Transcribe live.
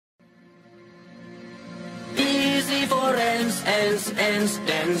EZ4ENCE,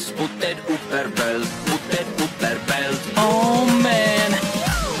 dance, put that Upperbelt, put that Upperbelt. Oh man,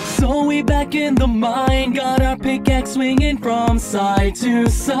 so we back in the mine, got our pickaxe swinging from side to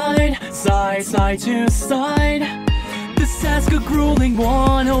side, side to side. This task a grueling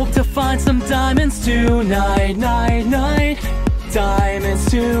one, hope to find some diamonds tonight, diamonds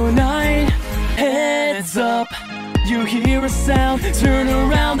tonight. Heads up, you hear a sound, turn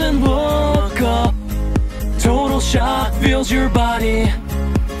around and look up. Total shock fills your body.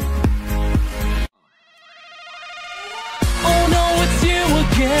 Oh no, it's you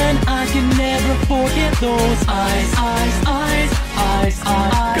again, I can never forget those eyes.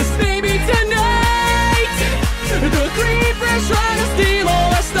 Cause baby tonight, the creepers trying to steal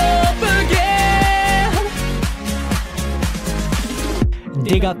all our stuff again.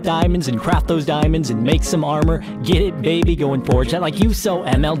 Dig up diamonds and craft those diamonds and make some armor. Get it, baby, go and forge that like you so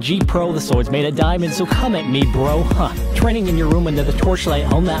MLG Pro. The sword's made of diamonds, so come at me, bro. Training in your room under the torchlight,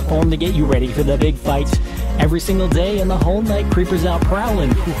 hone that form to get you ready for the big fights. Every single day and the whole night, creepers out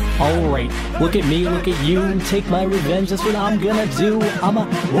prowling. Alright, look at me, look at you. Take my revenge, that's what I'm gonna do. I'm a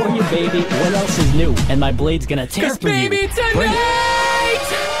warrior, baby, what else is new? And my blade's gonna tear for you. Baby, tonight,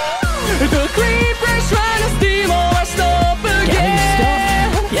 the creepers trying to steal all our stuff again.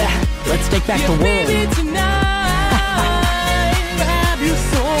 Yeah, let's take back the world. Baby, tonight, grab your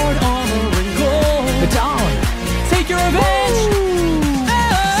sword, armor, and gold. Baton, take your revenge.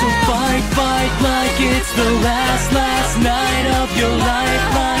 So fight like it's the last night of your life.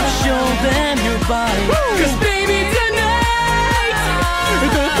 Show them your body. Cause baby, tonight,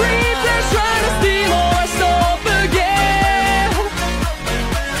 the creepers trying to steal all our stuff again.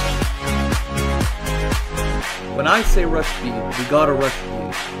 When I say rush B, we gotta rush B.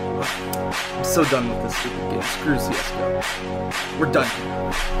 I'm so done with this stupid game. Screw CSGO. We're done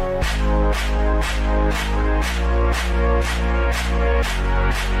here.